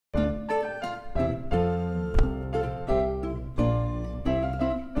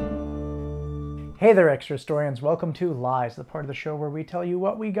Hey there, extra historians. Welcome to Lies, the part of the show where we tell you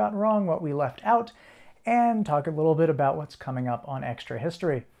what we got wrong, what we left out, and talk a little bit about what's coming up on Extra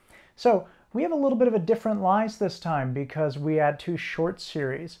History. So we have a little bit of a different Lies this time because we had two short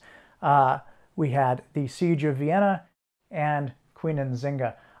series. We had the Siege of Vienna and Queen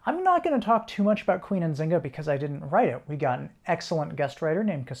Nzinga. I'm not going to talk too much about Queen Nzinga because I didn't write it. We got an excellent guest writer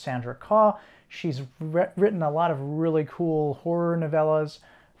named Cassandra Kaw. She's written a lot of really cool horror novellas,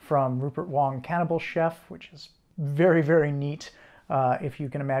 from Rupert Wong Cannibal Chef, which is very, very neat. If you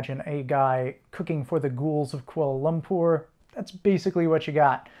can imagine a guy cooking for the ghouls of Kuala Lumpur, that's basically what you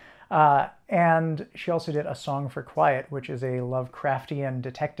got. And she also did A Song for Quiet, which is a Lovecraftian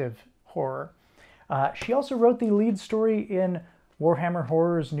detective horror. She also wrote the lead story in Warhammer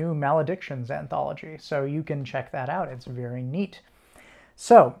Horror's new Maledictions anthology, so you can check that out. It's very neat.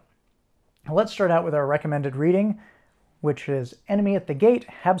 So let's start out with our recommended reading, which is Enemy at the Gate,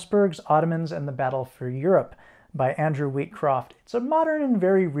 Habsburgs, Ottomans, and the Battle for Europe by Andrew Wheatcroft. It's a modern and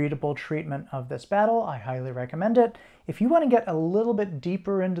very readable treatment of this battle. I highly recommend it. If you want to get a little bit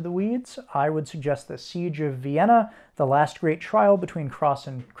deeper into the weeds, I would suggest the Siege of Vienna, The Last Great Trial Between Cross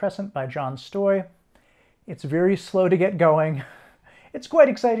and Crescent by John Stoy. It's very slow to get going. It's quite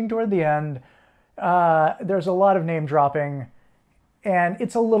exciting toward the end. There's a lot of name dropping, and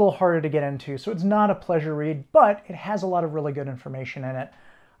it's a little harder to get into, so it's not a pleasure read, but it has a lot of really good information in it.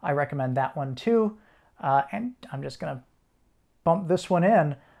 I recommend that one too, and I'm just going to bump this one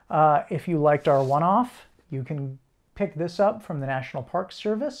in. If you liked our one-off, you can pick this up from the National Park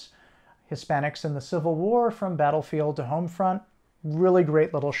Service, Hispanics in the Civil War, From Battlefield to Homefront. Really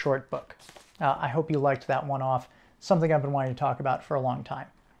great little short book. I hope you liked that one-off, something I've been wanting to talk about for a long time.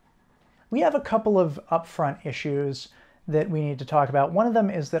 We have a couple of upfront issues that we need to talk about. One of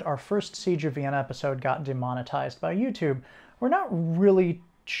them is that our first Siege of Vienna episode got demonetized by YouTube. We're not really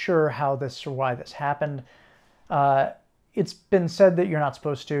sure how this or why this happened. It's been said that you're not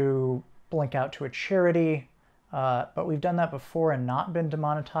supposed to blink out to a charity, but we've done that before and not been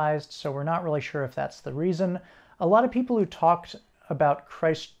demonetized, so we're not really sure if that's the reason. A lot of people who talked about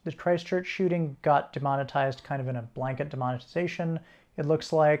the Christchurch shooting got demonetized kind of in a blanket demonetization, it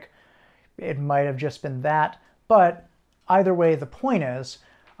looks like. It might have just been that, but either way, the point is,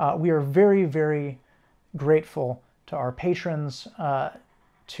 we are very, very grateful to our patrons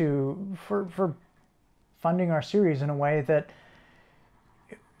for funding our series in a way that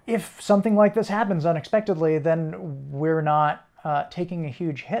if something like this happens unexpectedly, then we're not taking a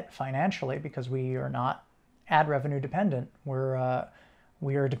huge hit financially because we are not ad revenue dependent.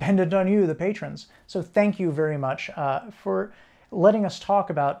 We are dependent on you, the patrons. So thank you very much for letting us talk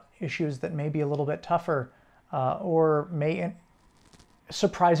about issues that may be a little bit tougher or may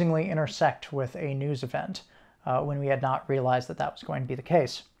surprisingly intersect with a news event when we had not realized that that was going to be the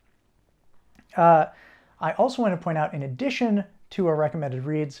case. I also want to point out, in addition to our recommended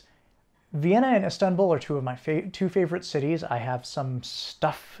reads, Vienna and Istanbul are two of my two favorite cities. I have some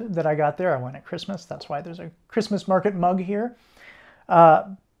stuff that I got there. I went at Christmas. That's why there's a Christmas market mug here.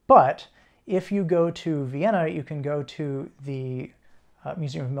 But if you go to Vienna, you can go to the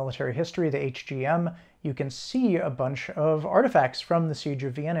Museum of Military History, the HGM. You can see a bunch of artifacts from the Siege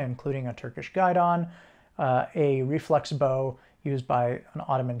of Vienna, including a Turkish guidon, a reflex bow used by an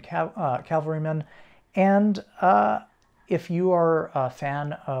Ottoman cavalryman, and if you are a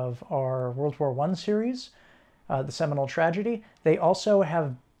fan of our World War I series, The Seminole Tragedy, they also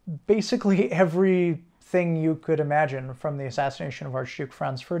have basically everything you could imagine from the assassination of Archduke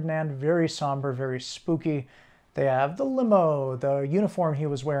Franz Ferdinand. Very somber, very spooky. They have the limo, the uniform he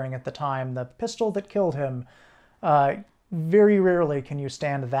was wearing at the time, the pistol that killed him. Very rarely can you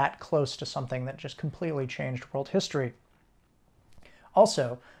stand that close to something that just completely changed world history.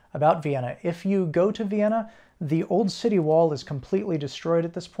 Also, about Vienna, if you go to Vienna, the old city wall is completely destroyed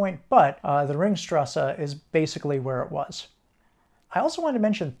at this point, but the Ringstrasse is basically where it was. I also wanted to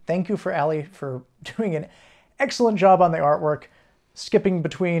mention thank you for Ali for doing an excellent job on the artwork, skipping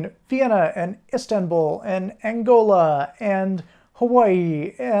between Vienna and Istanbul and Angola and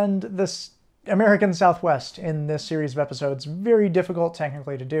Hawaii and this American Southwest in this series of episodes. Very difficult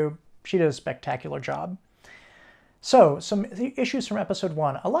technically to do. She did a spectacular job. So, some issues from episode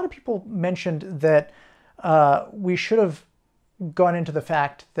 1. A lot of people mentioned that we should have gone into the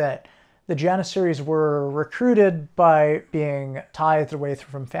fact that the Janissaries were recruited by being tithed away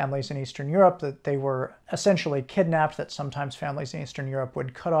from families in Eastern Europe, that they were essentially kidnapped, that sometimes families in Eastern Europe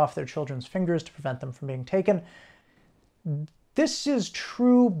would cut off their children's fingers to prevent them from being taken. This is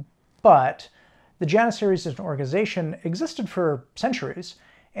true, but the Janissaries as an organization existed for centuries,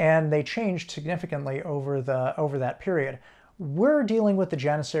 and they changed significantly over that period. We're dealing with the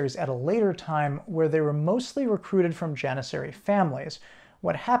Janissaries at a later time where they were mostly recruited from Janissary families.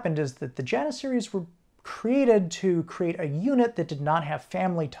 What happened is that the Janissaries were created to create a unit that did not have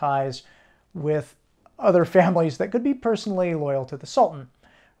family ties with other families that could be personally loyal to the Sultan,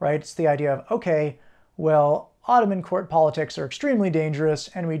 right? It's the idea of, okay, well, Ottoman court politics are extremely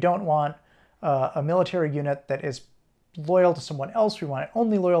dangerous and we don't want a military unit that is loyal to someone else. We want it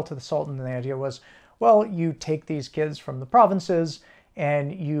only loyal to the Sultan. And the idea was, well, you take these kids from the provinces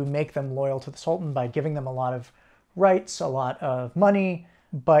and you make them loyal to the Sultan by giving them a lot of rights, a lot of money,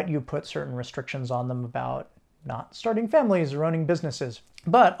 but you put certain restrictions on them about not starting families or owning businesses.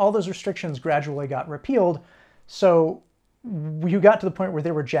 But all those restrictions gradually got repealed, so you got to the point where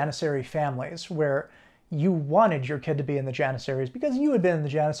there were Janissary families, where you wanted your kid to be in the Janissaries because you had been in the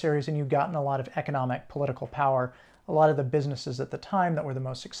Janissaries and you'd gotten a lot of economic, political power. A lot of the businesses at the time that were the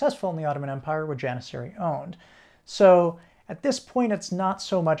most successful in the Ottoman Empire were Janissary owned. So at this point, it's not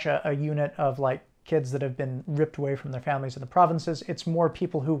so much a unit of like kids that have been ripped away from their families in the provinces. It's more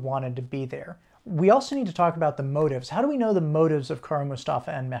people who wanted to be there. We also need to talk about the motives. How do we know the motives of Kara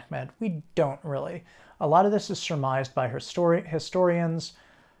Mustafa and Mehmed? We don't really. A lot of this is surmised by historians.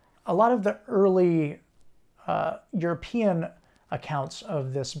 A lot of the early European accounts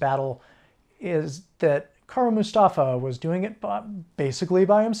of this battle is that Kara Mustafa was doing it basically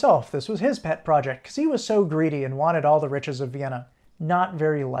by himself. This was his pet project because he was so greedy and wanted all the riches of Vienna. Not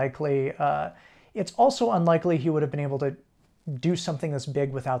very likely. It's also unlikely he would have been able to do something this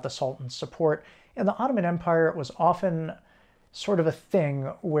big without the Sultan's support. In the Ottoman Empire, it was often sort of a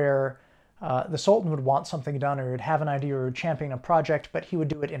thing where the Sultan would want something done or would have an idea or would champion a project, but he would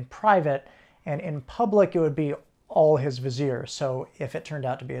do it in private, and in public it would be all his vizier. So if it turned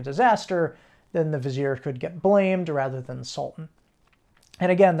out to be a disaster, then the vizier could get blamed rather than the Sultan.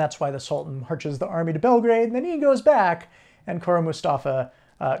 And again, that's why the Sultan marches the army to Belgrade, and then he goes back, and Kara Mustafa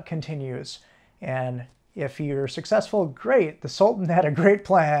continues. And if you're successful, great. The Sultan had a great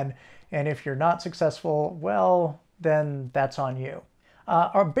plan. And if you're not successful, well, then that's on you.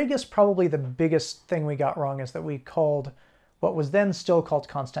 Probably the biggest thing we got wrong is that we called what was then still called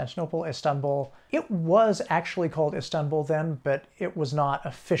Constantinople, Istanbul. It was actually called Istanbul then, but it was not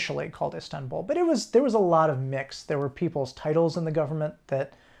officially called Istanbul. But there was a lot of mix. There were people's titles in the government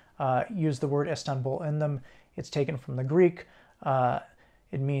that used the word Istanbul in them. It's taken from the Greek.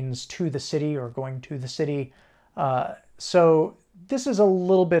 It means to the city or going to the city. So this is a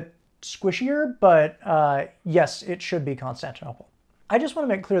little bit squishier, but yes, it should be Constantinople. I just want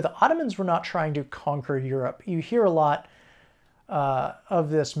to make clear the Ottomans were not trying to conquer Europe. You hear a lot of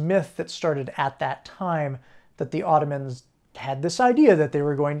this myth that started at that time that the Ottomans had this idea that they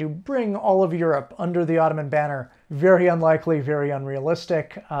were going to bring all of Europe under the Ottoman banner. Very unlikely, very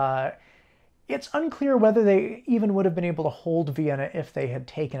unrealistic. It's unclear whether they even would have been able to hold Vienna if they had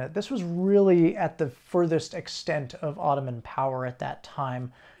taken it. This was really at the furthest extent of Ottoman power at that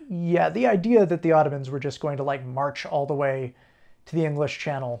time. Yeah, the idea that the Ottomans were just going to like march all the way to the English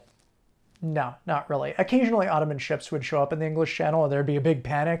Channel, no, not really. Occasionally Ottoman ships would show up in the English Channel and there'd be a big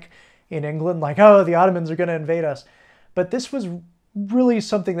panic in England, like, oh, the Ottomans are going to invade us. But this was really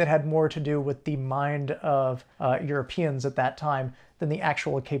something that had more to do with the mind of Europeans at that time than the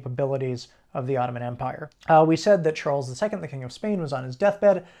actual capabilities of the Ottoman Empire. We said that Charles II, the King of Spain, was on his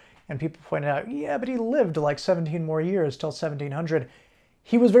deathbed, and people pointed out, yeah, but he lived like 17 more years till 1700.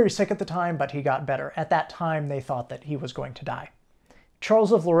 He was very sick at the time, but he got better. At that time, they thought that he was going to die.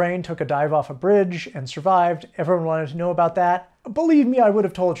 Charles of Lorraine took a dive off a bridge and survived. Everyone wanted to know about that. Believe me, I would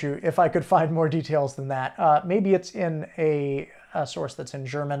have told you if I could find more details than that. Maybe it's in a source that's in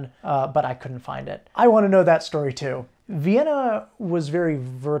German, but I couldn't find it. I want to know that story too. Vienna was very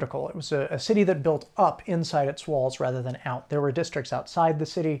vertical. It was a city that built up inside its walls rather than out. There were districts outside the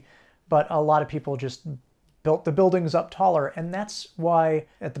city, but a lot of people just built the buildings up taller, and that's why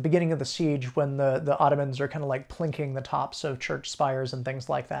at the beginning of the siege, when the Ottomans are kind of like plinking the tops of church spires and things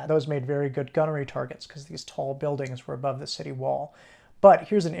like that, those made very good gunnery targets because these tall buildings were above the city wall. But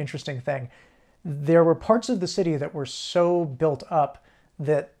here's an interesting thing. There were parts of the city that were so built up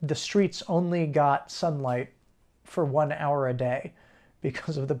that the streets only got sunlight for 1 hour a day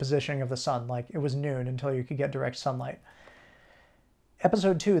because of the positioning of the sun. Like, it was noon until you could get direct sunlight.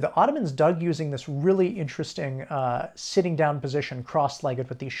 Episode 2, the Ottomans dug using this really interesting sitting down position, cross-legged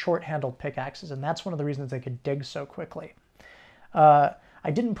with these short-handled pickaxes, and that's one of the reasons they could dig so quickly. I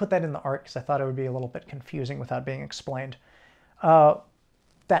didn't put that in the art because I thought it would be a little bit confusing without being explained.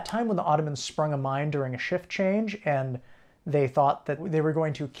 That time when the Ottomans sprung a mine during a shift change and they thought that they were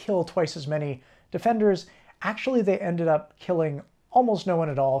going to kill twice as many defenders, actually they ended up killing almost no one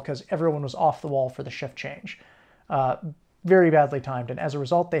at all because everyone was off the wall for the shift change. very badly timed, and as a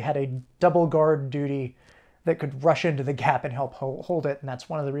result, they had a double guard duty that could rush into the gap and help hold it, and that's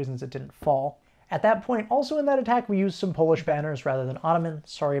one of the reasons it didn't fall. At that point, also in that attack, we used some Polish banners rather than Ottoman.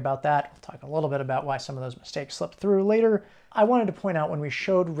 Sorry about that. We'll talk a little bit about why some of those mistakes slipped through later. I wanted to point out when we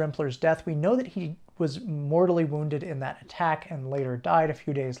showed Rimpler's death, we know that he was mortally wounded in that attack and later died a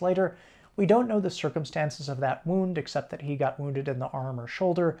few days later. We don't know the circumstances of that wound, except that he got wounded in the arm or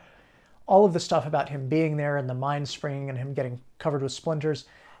shoulder. All of the stuff about him being there and the mine springing and him getting covered with splinters,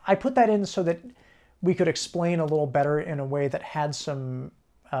 I put that in so that we could explain a little better in a way that had some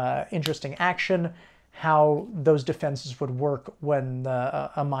interesting action, how those defenses would work when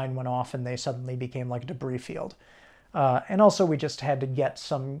a mine went off and they suddenly became like a debris field. And also we just had to get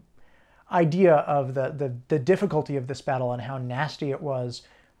some idea of the difficulty of this battle and how nasty it was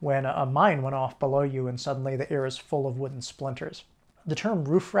when a mine went off below you and suddenly the air is full of wooden splinters. The term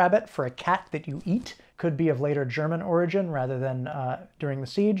roof rabbit for a cat that you eat could be of later German origin rather than during the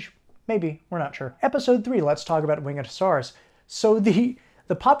siege. Maybe, we're not sure. Episode 3, let's talk about winged hussars. So the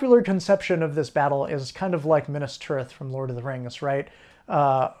popular conception of this battle is kind of like Minas Tirith from Lord of the Rings, right?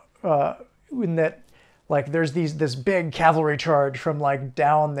 In that, like, there's this big cavalry charge from, like,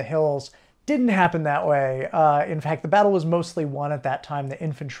 down the hills. Didn't happen that way. In fact, the battle was mostly won at that time. The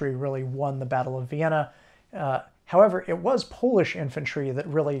infantry really won the Battle of Vienna. However, it was Polish infantry that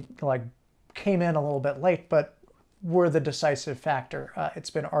really, like, came in a little bit late, but were the decisive factor,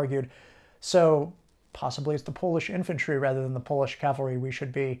 it's been argued. So possibly it's the Polish infantry rather than the Polish cavalry we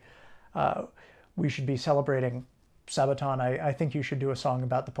should be celebrating. Sabaton, I think you should do a song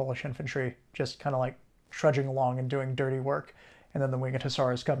about the Polish infantry, just kind of like trudging along and doing dirty work, and then the winged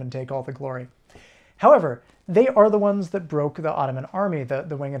hussars come and take all the glory. However, they are the ones that broke the Ottoman army,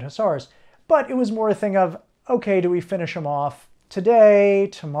 the winged hussars, but it was more a thing of, okay, do we finish them off today,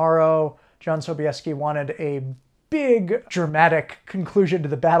 tomorrow? John Sobieski wanted a big, dramatic conclusion to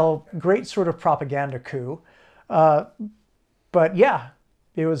the battle. Great sort of propaganda coup. But yeah,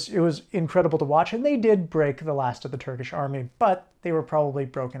 it was incredible to watch, and they did break the last of the Turkish army, but they were probably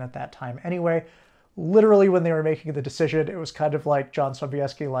broken at that time anyway. Literally, when they were making the decision, it was kind of like John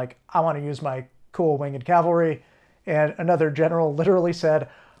Sobieski, like, I want to use my cool winged cavalry, and another general literally said,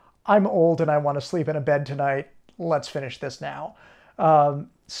 I'm old and I want to sleep in a bed tonight. Let's finish this now.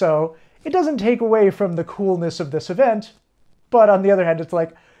 So it doesn't take away from the coolness of this event, but on the other hand, it's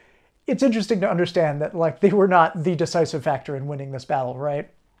like, it's interesting to understand that, like, they were not the decisive factor in winning this battle, right?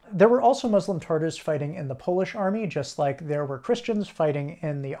 There were also Muslim Tartars fighting in the Polish army, just like there were Christians fighting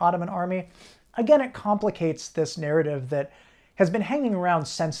in the Ottoman army. Again, it complicates this narrative that has been hanging around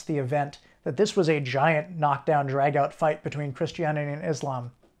since the event, that this was a giant knockdown, drag-out fight between Christianity and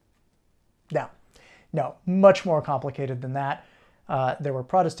Islam. No, much more complicated than that. There were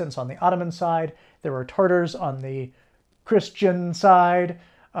Protestants on the Ottoman side. There were Tartars on the Christian side.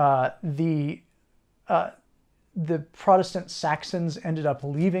 The Protestant Saxons ended up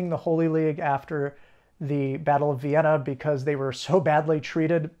leaving the Holy League after the Battle of Vienna because they were so badly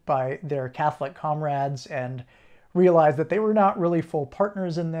treated by their Catholic comrades and realized that they were not really full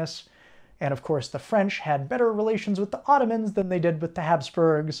partners in this. And of course, the French had better relations with the Ottomans than they did with the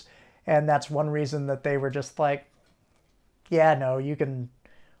Habsburgs. And that's one reason that they were just like, yeah, no, you can,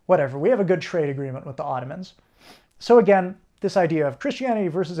 whatever. We have a good trade agreement with the Ottomans. So again, this idea of Christianity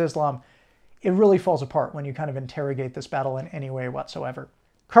versus Islam, it really falls apart when you kind of interrogate this battle in any way whatsoever.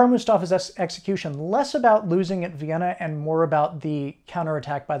 Kara Mustafa's execution, less about losing at Vienna and more about the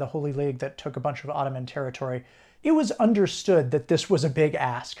counterattack by the Holy League that took a bunch of Ottoman territory. It was understood that this was a big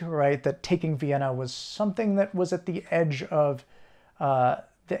ask, right? That taking Vienna was something that was at the edge of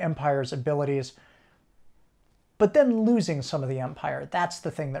the empire's abilities. But then losing some of the empire, that's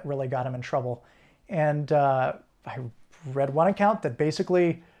the thing that really got him in trouble. And I read one account that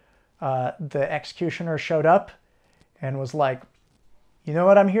basically the executioner showed up and was like, you know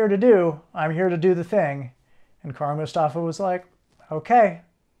what I'm here to do? I'm here to do the thing. And Kara Mustafa was like, okay,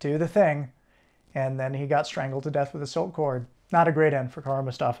 do the thing. And then he got strangled to death with a silk cord. Not a great end for Kara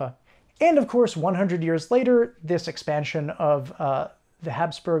Mustafa. And of course, 100 years later, this expansion of the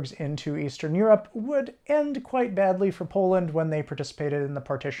Habsburgs into Eastern Europe would end quite badly for Poland when they participated in the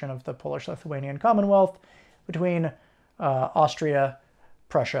partition of the Polish-Lithuanian Commonwealth between Austria,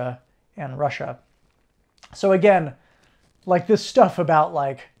 Prussia, and Russia. So again, like this stuff about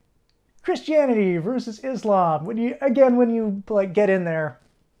like Christianity versus Islam, when you like get in there,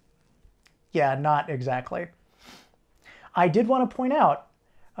 yeah, not exactly. I did want to point out,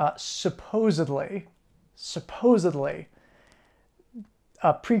 supposedly,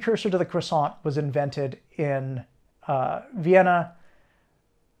 a precursor to the croissant was invented in Vienna.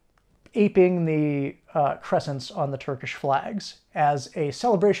 aping the crescents on the Turkish flags as a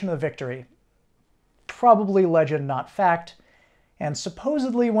celebration of victory. Probably legend, not fact. And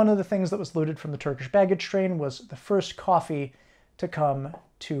supposedly one of the things that was looted from the Turkish baggage train was the first coffee to come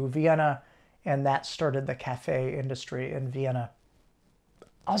to Vienna, and that started the cafe industry in Vienna.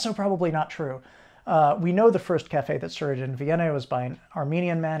 Also probably not true. We know the first cafe that started in Vienna was by an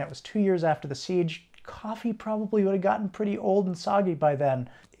Armenian man. It was 2 years after the siege. Coffee probably would have gotten pretty old and soggy by then.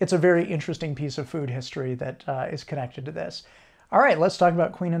 It's a very interesting piece of food history that is connected to this. All right, let's talk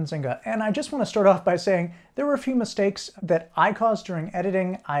about Queen Nzinga. And I just want to start off by saying there were a few mistakes that I caused during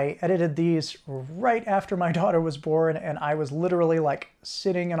editing. I edited these right after my daughter was born, and I was literally like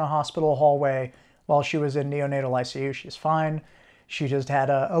sitting in a hospital hallway while she was in neonatal ICU. She's fine. She just had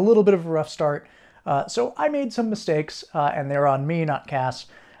a little bit of a rough start. So I made some mistakes, and they're on me, not Cass.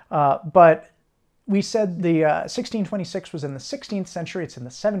 But we said the 1626 was in the 16th century. It's in the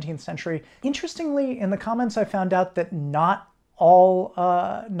 17th century. Interestingly, in the comments, I found out that not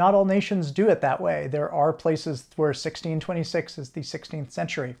all nations do it that way. There are places where 1626 is the 16th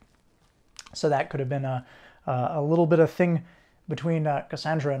century. So that could have been a little bit of thing between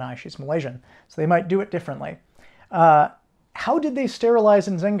Cassandra and I. She's Malaysian, so they might do it differently. How did they sterilize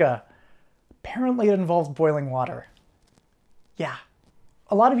Nzinga? Apparently it involved boiling water. Yeah.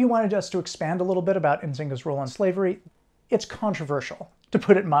 A lot of you wanted us to expand a little bit about Nzinga's role in slavery. It's controversial, to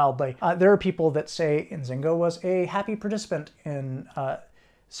put it mildly. There are people that say Nzinga was a happy participant in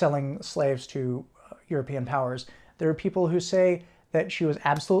selling slaves to European powers. There are people who say that she was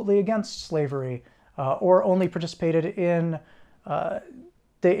absolutely against slavery or only participated in the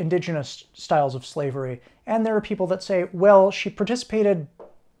indigenous styles of slavery. And there are people that say, well, she participated,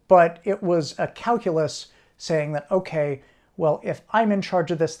 but it was a calculus saying that, okay, well, if I'm in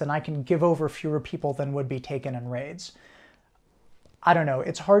charge of this, then I can give over fewer people than would be taken in raids. I don't know.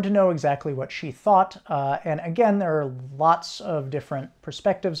 It's hard to know exactly what she thought. And again, there are lots of different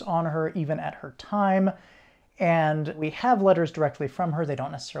perspectives on her, even at her time. And we have letters directly from her. They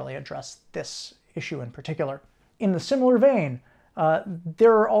don't necessarily address this issue in particular. In the similar vein,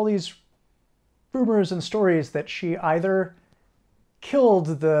 there are all these rumors and stories that she either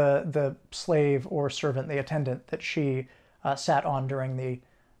killed the slave or servant, the attendant that she sat on during the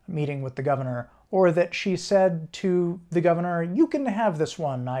meeting with the governor, or that she said to the governor, "You can have this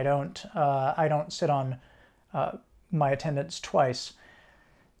one. I don't sit on my attendants twice."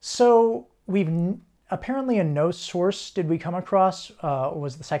 So we've apparently in no source did we come across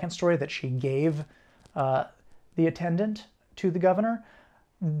was the second story that she gave the attendant to the governor.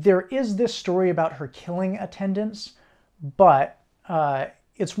 There is this story about her killing attendants, but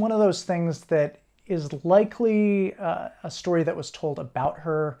it's one of those things that is likely a story that was told about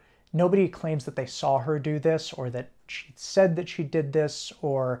her. Nobody claims that they saw her do this or that she said that she did this,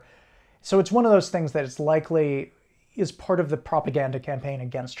 or so it's one of those things that is likely is part of the propaganda campaign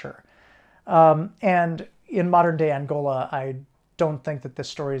against her. And in modern day Angola, I don't think that this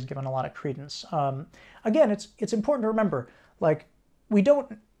story is given a lot of credence. Again, it's important to remember, like, we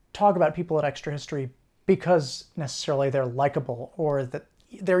don't talk about people at Extra History because necessarily they're likable or that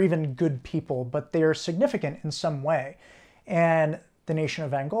they're even good people, but they're significant in some way. And the nation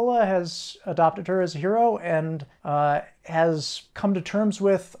of Angola has adopted her as a hero and has come to terms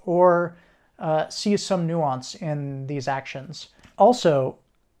with or sees some nuance in these actions. Also,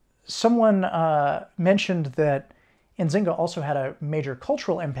 someone mentioned that Nzinga also had a major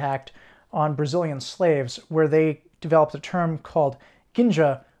cultural impact on Brazilian slaves, where they developed a term called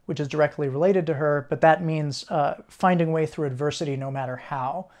ginja, which is directly related to her, but that means finding a way through adversity no matter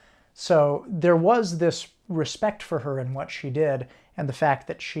how. So there was this respect for her and what she did, and the fact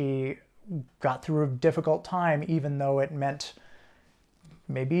that she got through a difficult time, even though it meant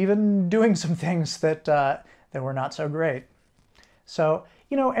maybe even doing some things that were not so great. So,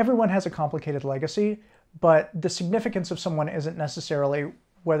 you know, everyone has a complicated legacy, but the significance of someone isn't necessarily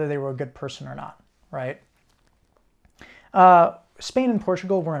whether they were a good person or not, right? Spain and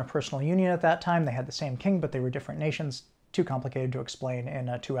Portugal were in a personal union at that time. They had the same king, but they were different nations. Too complicated to explain in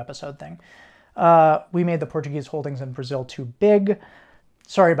a 2-episode thing. We made the Portuguese holdings in Brazil too big.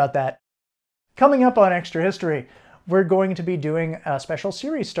 Sorry about that. Coming up on Extra History, we're going to be doing a special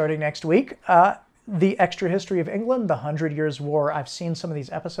series starting next week. The Extra History of England, the 100 Years' War. I've seen some of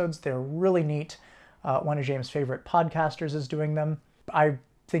these episodes. They're really neat. One of James' favorite podcasters is doing them. I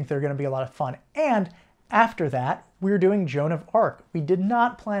think they're going to be a lot of fun. And after that, we're doing Joan of Arc. We did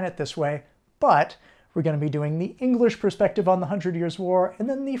not plan it this way, but we're going to be doing the English perspective on the 100 Years' War and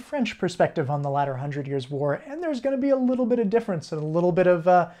then the French perspective on the latter 100 Years' War. And there's going to be a little bit of difference and a little bit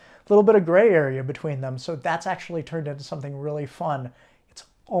of gray area between them. So that's actually turned into something really fun. It's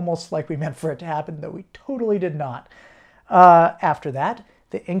almost like we meant for it to happen, though we totally did not. After that,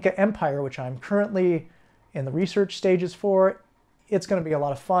 the Inca Empire, which I'm currently in the research stages for, it's going to be a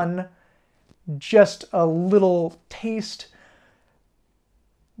lot of fun. Just a little taste.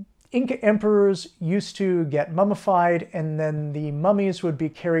 Inca emperors used to get mummified, and then the mummies would be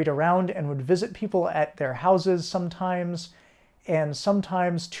carried around and would visit people at their houses sometimes, and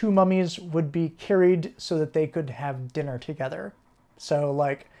sometimes two mummies would be carried so that they could have dinner together. So,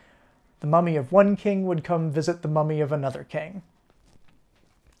 like, the mummy of one king would come visit the mummy of another king.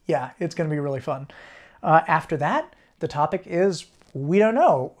 Yeah, it's going to be really fun. After that, the topic is, we don't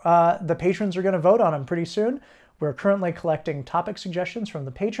know. The patrons are going to vote on them pretty soon. We're currently collecting topic suggestions from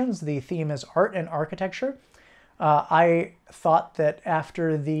the patrons. The theme is art and architecture. I thought that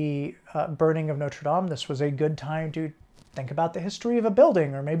after the burning of Notre Dame, this was a good time to think about the history of a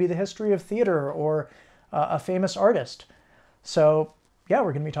building, or maybe the history of theater, or a famous artist. So yeah,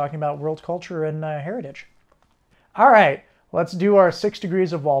 we're going to be talking about world culture and heritage. All right, let's do our 6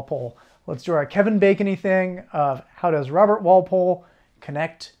 degrees of Walpole. Let's do our Kevin Bacon-y thing of how does Robert Walpole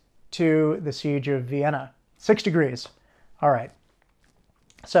connect to the Siege of Vienna. 6 degrees. All right.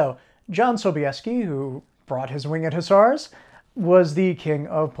 So John Sobieski, who brought his winged hussars, was the king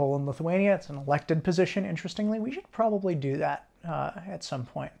of Poland-Lithuania. It's an elected position, interestingly. We should probably do that at some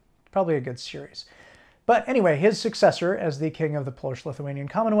point. Probably a good series. But anyway, his successor as the king of the Polish-Lithuanian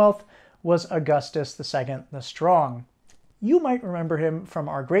Commonwealth was Augustus II the Strong. You might remember him from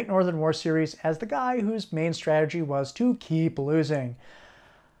our Great Northern War series as the guy whose main strategy was to keep losing.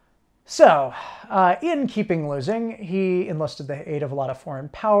 So, in keeping losing, he enlisted the aid of a lot of foreign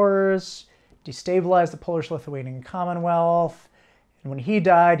powers, destabilized the Polish-Lithuanian Commonwealth, and when he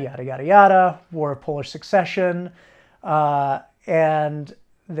died, yada, yada, yada, War of Polish Succession, and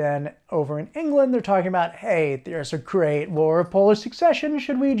then over in England, they're talking about, hey, there's a great War of Polish Succession,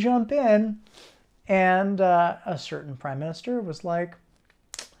 should we jump in? And a certain prime minister was like,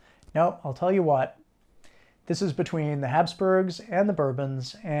 no, I'll tell you what, this is between the Habsburgs and the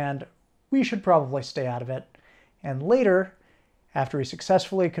Bourbons, and we should probably stay out of it. And later, after he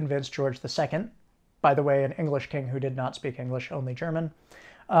successfully convinced George II, by the way, an English king who did not speak English, only German,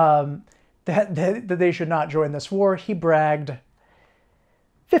 that they should not join this war, he bragged,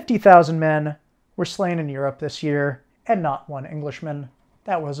 50,000 men were slain in Europe this year, and not one Englishman.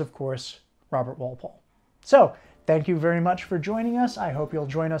 That was, of course, Robert Walpole. So, thank you very much for joining us. I hope you'll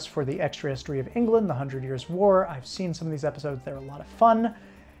join us for the Extra History of England, the 100 Years' War. I've seen some of these episodes. They're a lot of fun.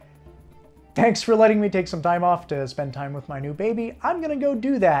 Thanks for letting me take some time off to spend time with my new baby. I'm going to go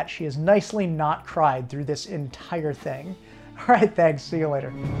do that. She has nicely not cried through this entire thing. All right, thanks. See you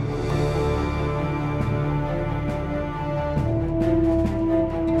later.